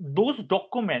 those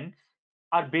documents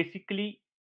are basically,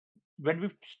 when we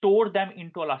store them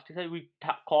into Elasticsearch, we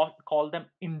call them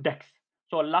index.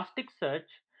 So Elasticsearch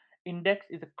index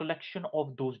is a collection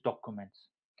of those documents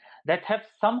that have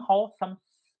somehow some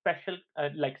special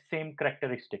like same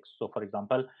characteristics. So for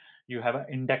example, you have an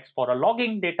index for a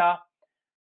logging data,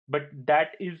 but that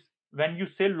is when you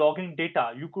say logging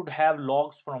data, you could have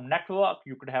logs from network,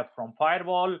 you could have from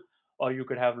firewall, or you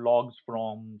could have logs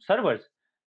from servers.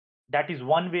 That is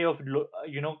one way of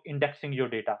indexing your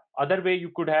data. Other way,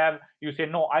 you could have, you say,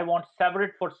 no, I want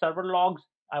separate for server logs,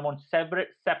 I want separate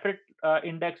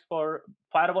index for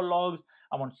firewall logs,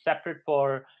 I want separate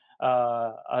for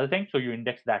other things. So you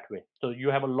index that way. So you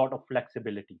have a lot of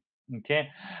flexibility. Okay.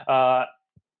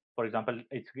 For example,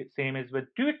 it's same as with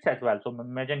tweets as well. So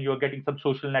imagine you're getting some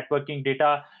social networking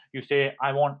data. You say,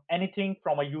 I want anything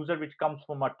from a user which comes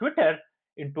from a Twitter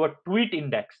into a tweet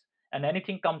index, and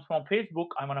anything comes from Facebook,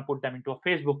 I'm going to put them into a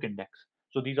Facebook index.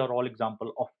 So these are all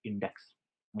example of index.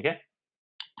 Okay.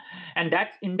 And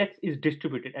that index is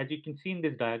distributed. As you can see in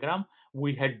this diagram,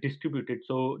 we had distributed.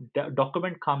 So the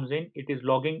document comes in, it is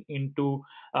logging into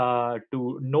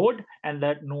to node, and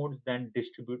that node then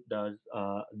distribute those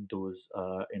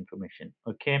information.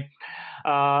 Okay,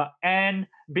 and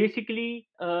basically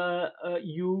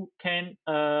you can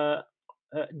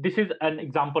this is an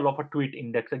example of a tweet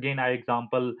index. Again, our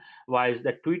example wise,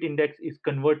 the tweet index is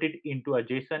converted into a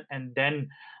JSON, and then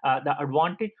the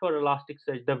advantage for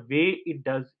Elasticsearch, the way it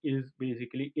does is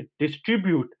basically it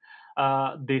distribute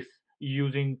this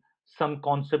using some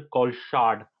concept called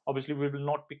shard. Obviously, we will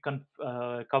not be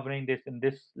covering this in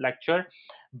this lecture,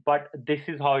 but this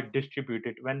is how it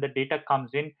distributed. When the data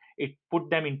comes in, it put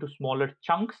them into smaller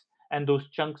chunks, and those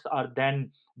chunks are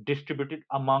then distributed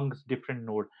amongst different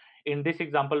nodes. In this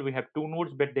example, we have 2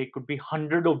 nodes, but there could be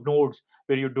hundred of nodes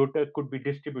where your data could be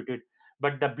distributed.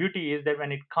 But the beauty is that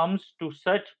when it comes to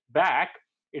search back,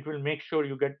 it will make sure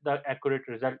you get the accurate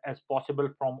result as possible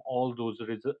from all those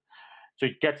results. So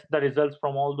it gets the results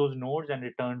from all those nodes and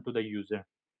return to the user.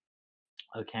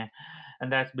 Okay,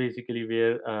 and that's basically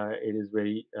where it is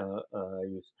very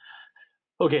used.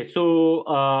 Okay, so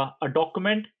a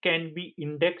document can be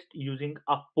indexed using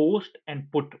a post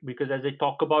and put, because as I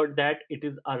talk about that, it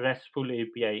is a RESTful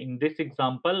API. In this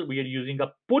example, we are using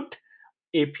a put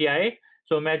API.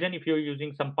 So imagine if you're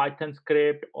using some Python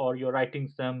script or you're writing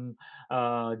some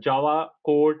Java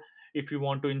code. If you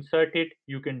want to insert it,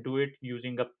 you can do it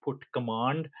using a put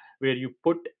command, where you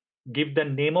give the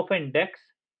name of an index,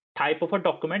 type of a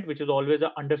document, which is always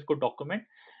an underscore document,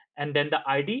 and then the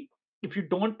ID. If you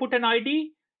don't put an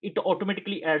ID, it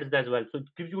automatically adds as well. So it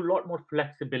gives you a lot more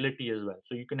flexibility as well.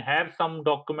 So you can have some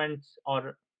documents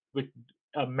or with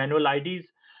manual IDs,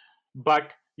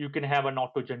 but you can have an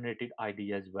auto-generated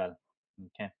ID as well.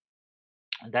 Okay,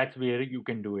 that's where you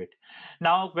can do it.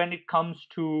 Now, when it comes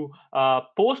to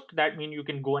post, that means you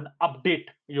can go and update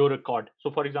your record. So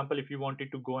for example, if you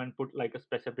wanted to go and put like a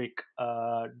specific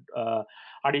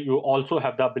ID, you also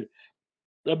have the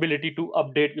ability to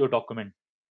update your document.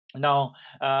 Now,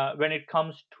 when it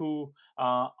comes to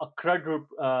a CRUD,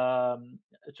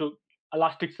 so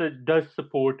Elasticsearch does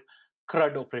support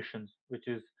CRUD operations, which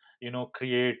is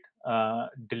create,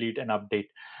 delete, and update,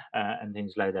 and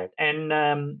things like that.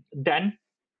 And then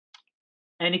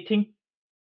anything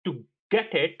to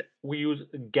get it, we use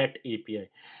get API.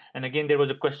 And again, there was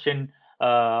a question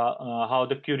how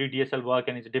the query DSL work,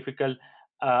 and it's difficult.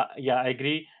 Yeah, I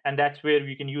agree, and that's where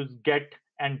we can use get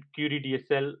and query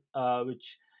DSL, which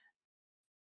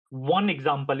one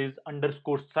example is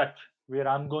underscore search, where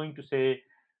I'm going to say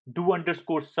do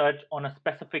underscore search on a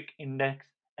specific index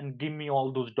and give me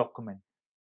all those documents.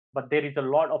 But there is a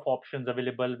lot of options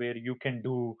available where you can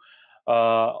do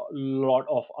a lot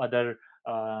of other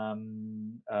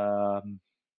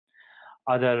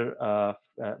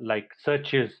like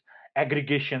searches,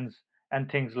 aggregations,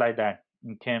 and things like that.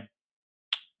 Okay.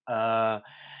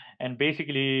 And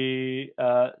basically,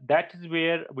 that is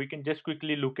where we can just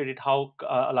quickly look at it, how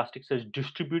Elasticsearch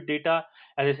distribute data.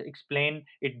 As I explained,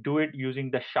 it do it using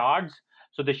the shards.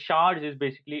 So the shards is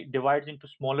basically divides into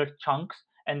smaller chunks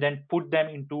and then put them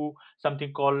into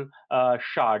something called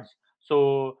shards.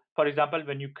 So for example,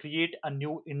 when you create a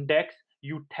new index,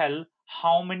 you tell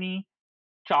how many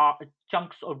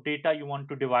chunks of data you want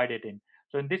to divide it in.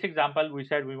 So in this example, we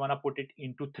said we want to put it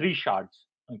into 3 shards.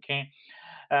 Okay.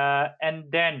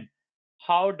 And then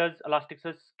how does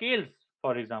Elasticsearch scales,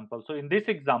 for example? So in this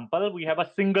example, we have a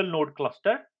single node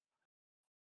cluster.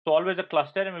 So always a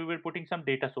cluster, and we were putting some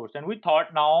data source. And we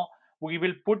thought now we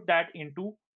will put that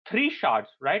into 3 shards,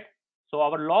 right? So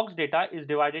our logs data is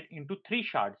divided into 3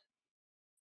 shards.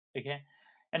 Okay.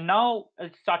 And now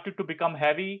it started to become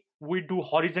heavy. We do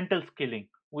horizontal scaling.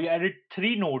 We added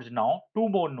 3 nodes now, 2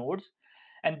 more nodes.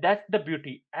 And that's the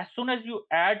beauty. As soon as you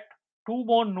add 2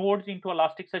 more nodes into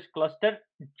Elasticsearch cluster,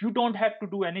 you don't have to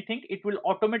do anything. It will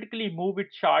automatically move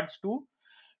its shards to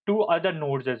 2 other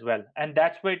nodes as well. And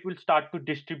that's where it will start to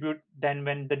distribute then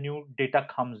when the new data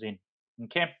comes in.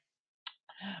 Okay.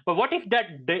 But what if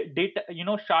that data,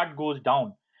 shard goes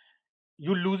down?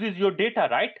 You loses your data,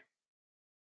 right?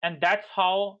 And that's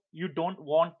how you don't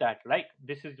want that. Like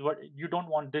this is what you don't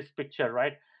want, this picture,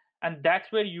 right? And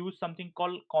that's where you use something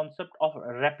called concept of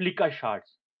replica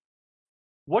shards.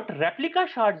 What replica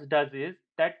shards does is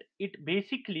that it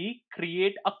basically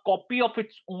create a copy of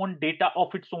its own data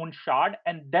of its own shard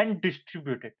and then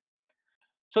distribute it.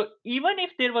 So even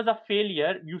if there was a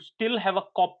failure, you still have a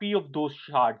copy of those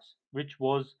shards, which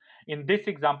was in this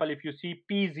example, if you see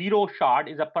P0 shard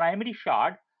is a primary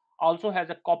shard, also has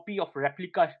a copy of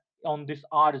replica on this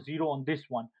R0 on this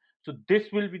one. So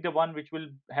this will be the one which will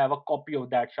have a copy of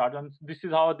that shard. And this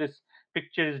is how this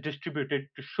picture is distributed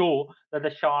to show that the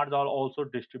shards are also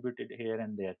distributed here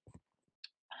and there.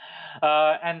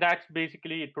 And that's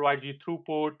basically, it provides you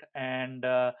throughput, and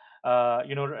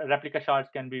replica shards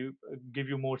can give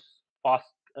you more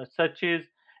fast searches,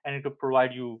 and it will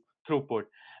provide you throughput.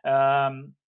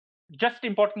 Just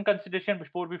important consideration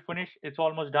before we finish, it's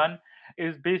almost done,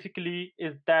 is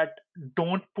that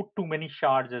don't put too many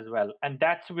shards as well. And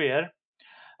that's where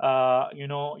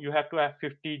you have to have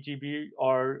 50 GB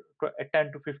or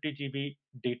 10 to 50 GB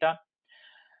data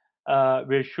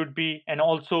where it should be. And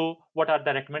also, what are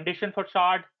the recommendation for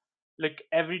shard? Like,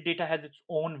 every data has its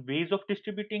own ways of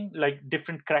distributing, like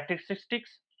different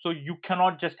characteristics. So you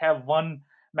cannot just have one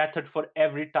method for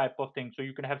every type of thing. So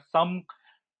you can have some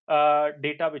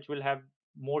data which will have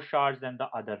more shards than the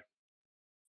other.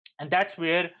 And that's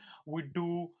where we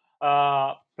do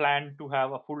plan to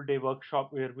have a full day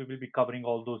workshop where we will be covering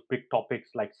all those big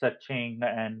topics like searching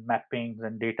and mappings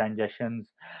and data ingestions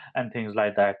and things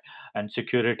like that, and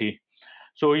security.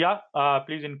 So yeah,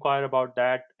 please inquire about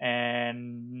that.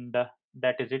 And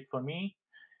that is it for me.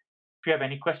 If you have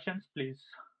any questions, please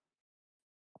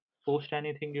post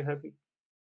anything you have.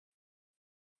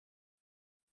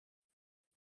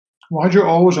 Why do you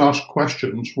always ask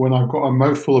questions when I've got a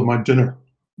mouthful of my dinner?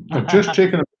 I've just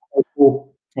taken a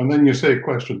mouthful, and then you say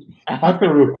questions. I've got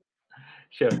a real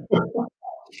Sure.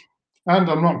 And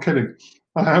I'm not kidding.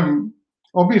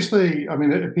 Obviously, I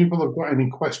mean, if people have got any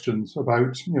questions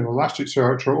about,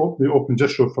 Elasticsearch or the open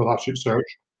distro for Elasticsearch,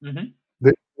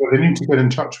 they need to get in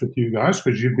touch with you guys,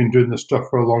 because you've been doing this stuff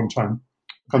for a long time.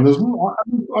 And there's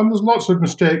lots of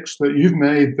mistakes that you've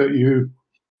made that you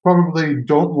probably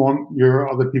don't want your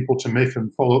other people to make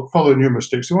and follow in your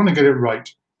mistakes. You want to get it right.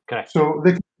 Correct. So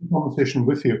they can have a conversation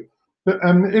with you. But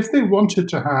if they wanted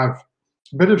to have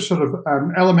a bit of sort of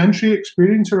elementary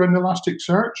experience around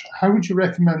Elasticsearch, how would you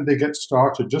recommend they get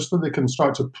started, just so they can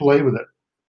start to play with it?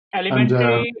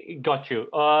 Elementary, got you.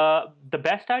 The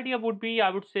best idea would be,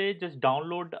 I would say, just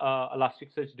download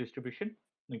Elasticsearch distribution.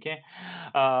 Okay,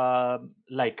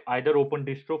 like either open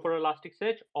distro for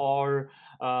Elasticsearch or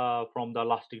from the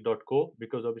elastic.co,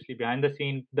 because obviously behind the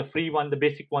scene, the free one, the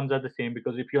basic ones are the same,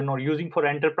 because if you're not using for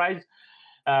enterprise,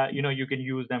 you can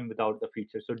use them without the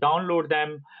feature. So download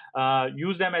them,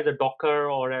 use them as a Docker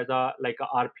or as a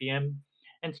RPM,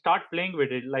 and start playing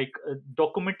with it. Like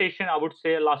documentation, I would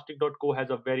say elastic.co has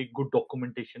a very good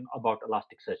documentation about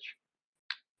Elasticsearch.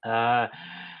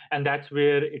 And that's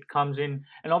where it comes in.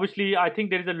 And obviously, I think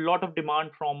there is a lot of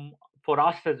demand for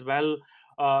us as well.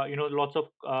 Lots of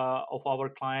our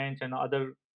clients and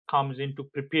other comes in to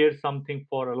prepare something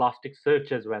for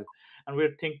Elasticsearch as well. And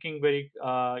we're thinking very,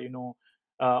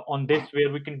 on this, where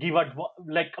we can give out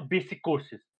like basic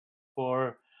courses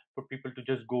for people to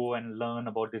just go and learn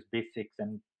about these basics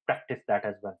and practice that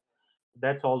as well.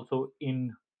 That's also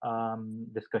in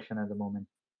discussion at the moment.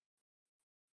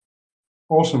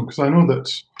 Awesome, because I know that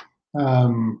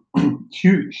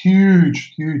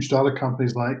huge data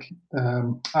companies like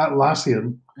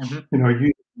Atlassian,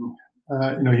 use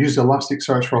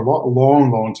Elasticsearch for a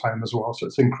long time as well. So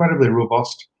it's incredibly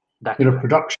robust.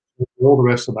 Production, all the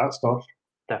rest of that stuff.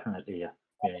 Definitely, yeah,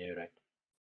 you're right.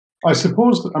 I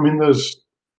suppose, I mean, there's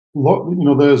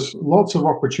lots of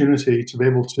opportunity to be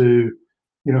able to,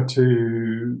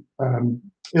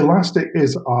 Elastic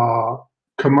is a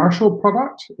commercial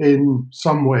product in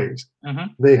some ways.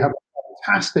 They have a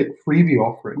fantastic freebie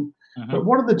offering, but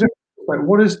what are the differences? Like,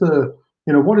 what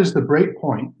is the break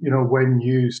point, when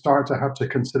you start to have to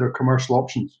consider commercial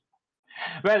options?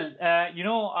 Well,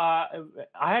 I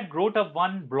had wrote up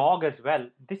one blog as well.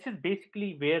 This is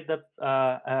basically where the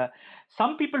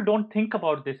some people don't think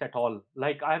about this at all.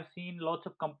 Like, I've seen lots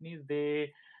of companies,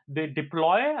 they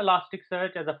deploy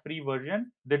Elasticsearch as a free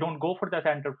version. They don't go for that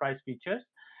enterprise features.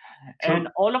 Sure. And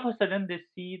all of a sudden they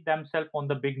see themselves on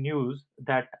the big news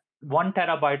that 1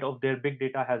 terabyte of their big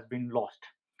data has been lost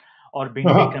or been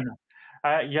taken.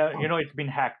 It's been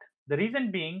hacked. The reason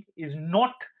being is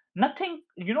nothing,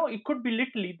 it could be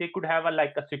literally, they could have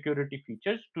a security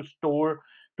features to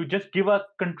just give a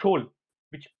control,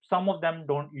 which some of them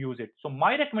don't use it. So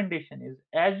my recommendation is,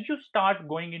 as you start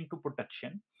going into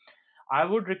production, I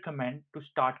would recommend to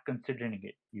start considering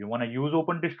it. You want to use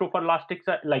open distro for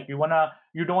Elasticsearch, you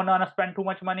don't want to spend too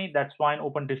much money, that's fine.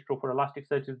 Open distro for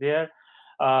Elasticsearch is there.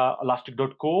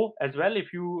 Elastic.co as well,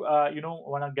 if you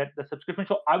want to get the subscription.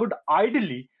 So I would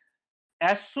ideally,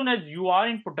 as soon as you are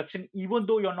in production, even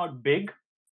though you're not big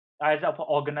as an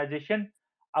organization,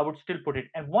 I would still put it.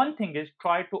 And one thing is,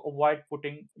 try to avoid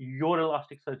putting your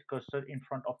Elasticsearch cursor in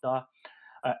front of the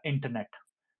internet.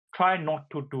 try not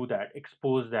to do that,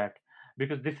 expose that,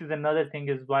 because this is another thing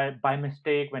is why by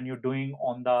mistake when you're doing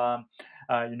on the,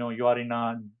 you are in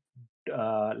a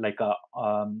like a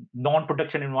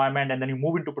non-production environment, and then you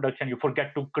move into production, you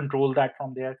forget to control that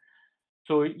from there.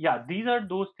 So yeah, these are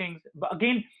those things. But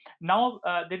again, now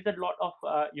there's a lot of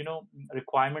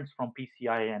requirements from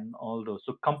PCI and all those.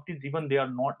 So companies, even they are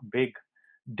not big,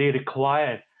 they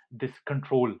require this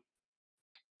control,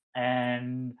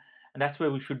 and that's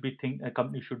where we should be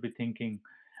companies should be thinking.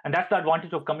 And that's the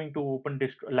advantage of coming to open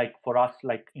distro, like for us,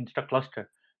 like Instaclustr,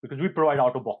 because we provide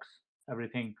out of box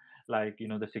everything, like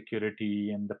the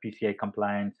security and the PCI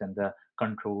compliance and the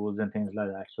controls and things like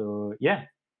that. So yeah,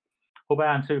 hope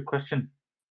I answered your question.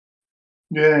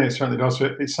 Yeah, it certainly does.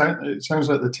 It sounds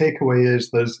like the takeaway is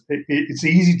it's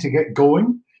easy to get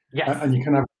going, yes, and you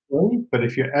can have play, but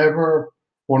if you ever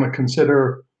want to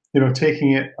consider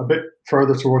taking it a bit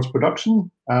further towards production,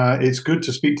 it's good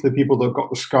to speak to the people that have got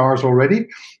the scars already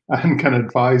and can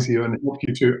advise you and help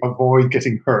you to avoid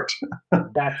getting hurt.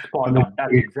 That's spot on.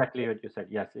 That's exactly what you said.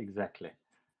 Yes, exactly.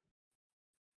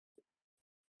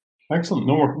 Excellent.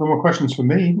 No more questions for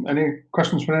me. Any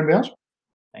questions for anybody else?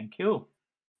 Thank you.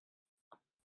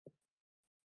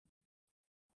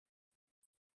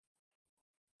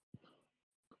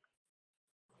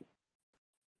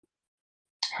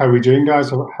 How are we doing,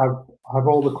 guys? Have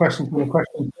all the questions in the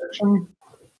question section?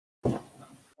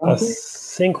 I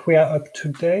think we are up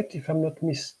to date, if I'm not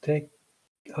mistaken.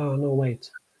 Oh, no, wait.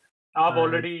 I've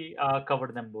already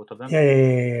covered them, both of them.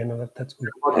 Yeah. No, that's good.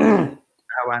 I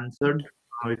have answered.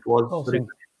 It was awesome.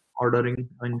 Ordering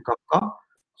in Kafka.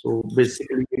 So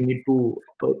basically, you need to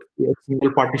a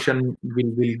single partition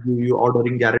will give you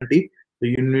ordering guarantee. So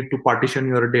you need to partition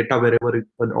your data wherever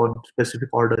or specific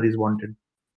order is wanted.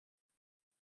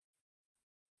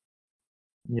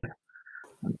 Yeah,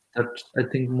 that's I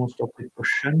think most of the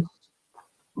questions.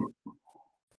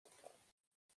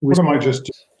 What I might just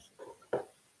do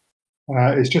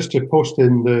is just to post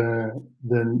in the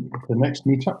next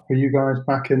meetup for you guys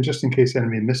back in, just in case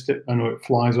anybody missed it. I know it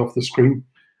flies off the screen.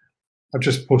 I've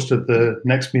just posted the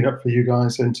next meetup for you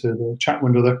guys into the chat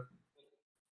window there.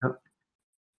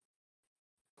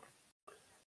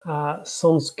 Yep.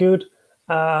 Sounds good.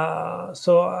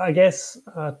 So I guess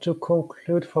to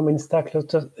conclude from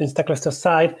Instaclustr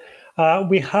side,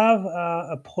 we have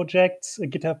a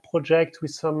GitHub project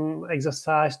with some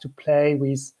exercise to play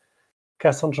with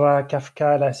Cassandra,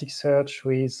 Kafka, Elasticsearch,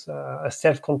 with a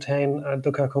self-contained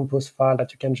Docker Compose file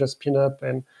that you can just pin up,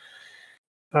 and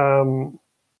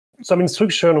some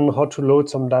instruction on how to load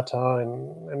some data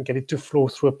and get it to flow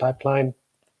through a pipeline.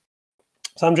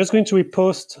 So I'm just going to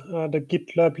repost the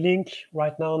GitLab link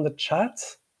right now in the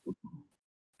chat.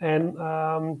 And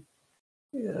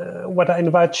what I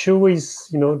invite you is,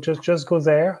 just go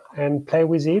there and play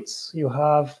with it. You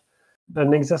have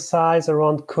an exercise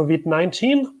around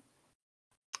COVID-19,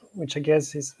 which I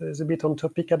guess is a bit on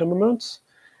topic at the moment.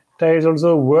 There is also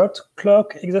a word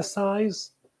clock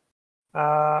exercise.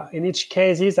 In each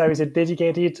case, there is a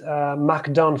dedicated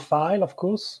Markdown file, of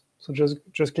course. So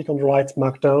just click on the right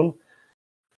Markdown.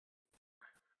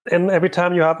 And every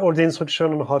time you have all the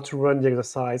instruction on how to run the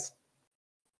exercise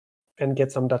and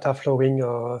get some data flowing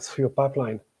through your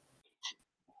pipeline.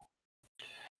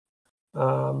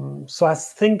 So I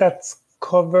think that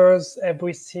covers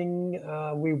everything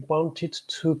we wanted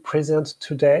to present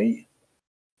today.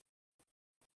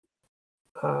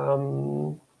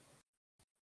 So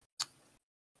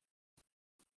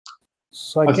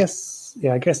I guess,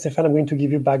 Stefan, I'm going to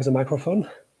give you back the microphone.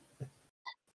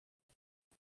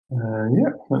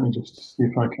 Yeah, let me just see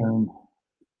if I can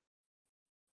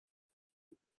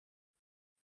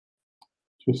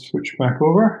just switch back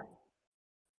over.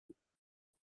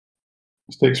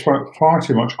 This takes far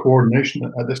too much coordination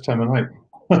at this time of night.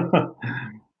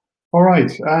 All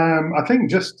right, I think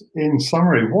just in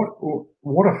summary,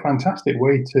 what a fantastic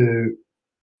way to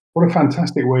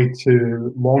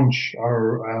launch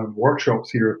our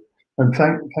workshops here, and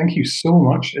thank you so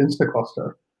much,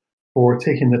 Instaclustr, for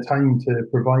taking the time to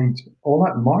provide all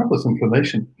that marvelous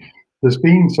information. There's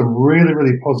been some really,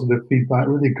 really positive feedback,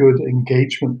 really good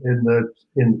engagement in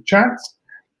the chats,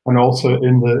 and also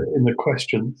in the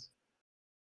questions.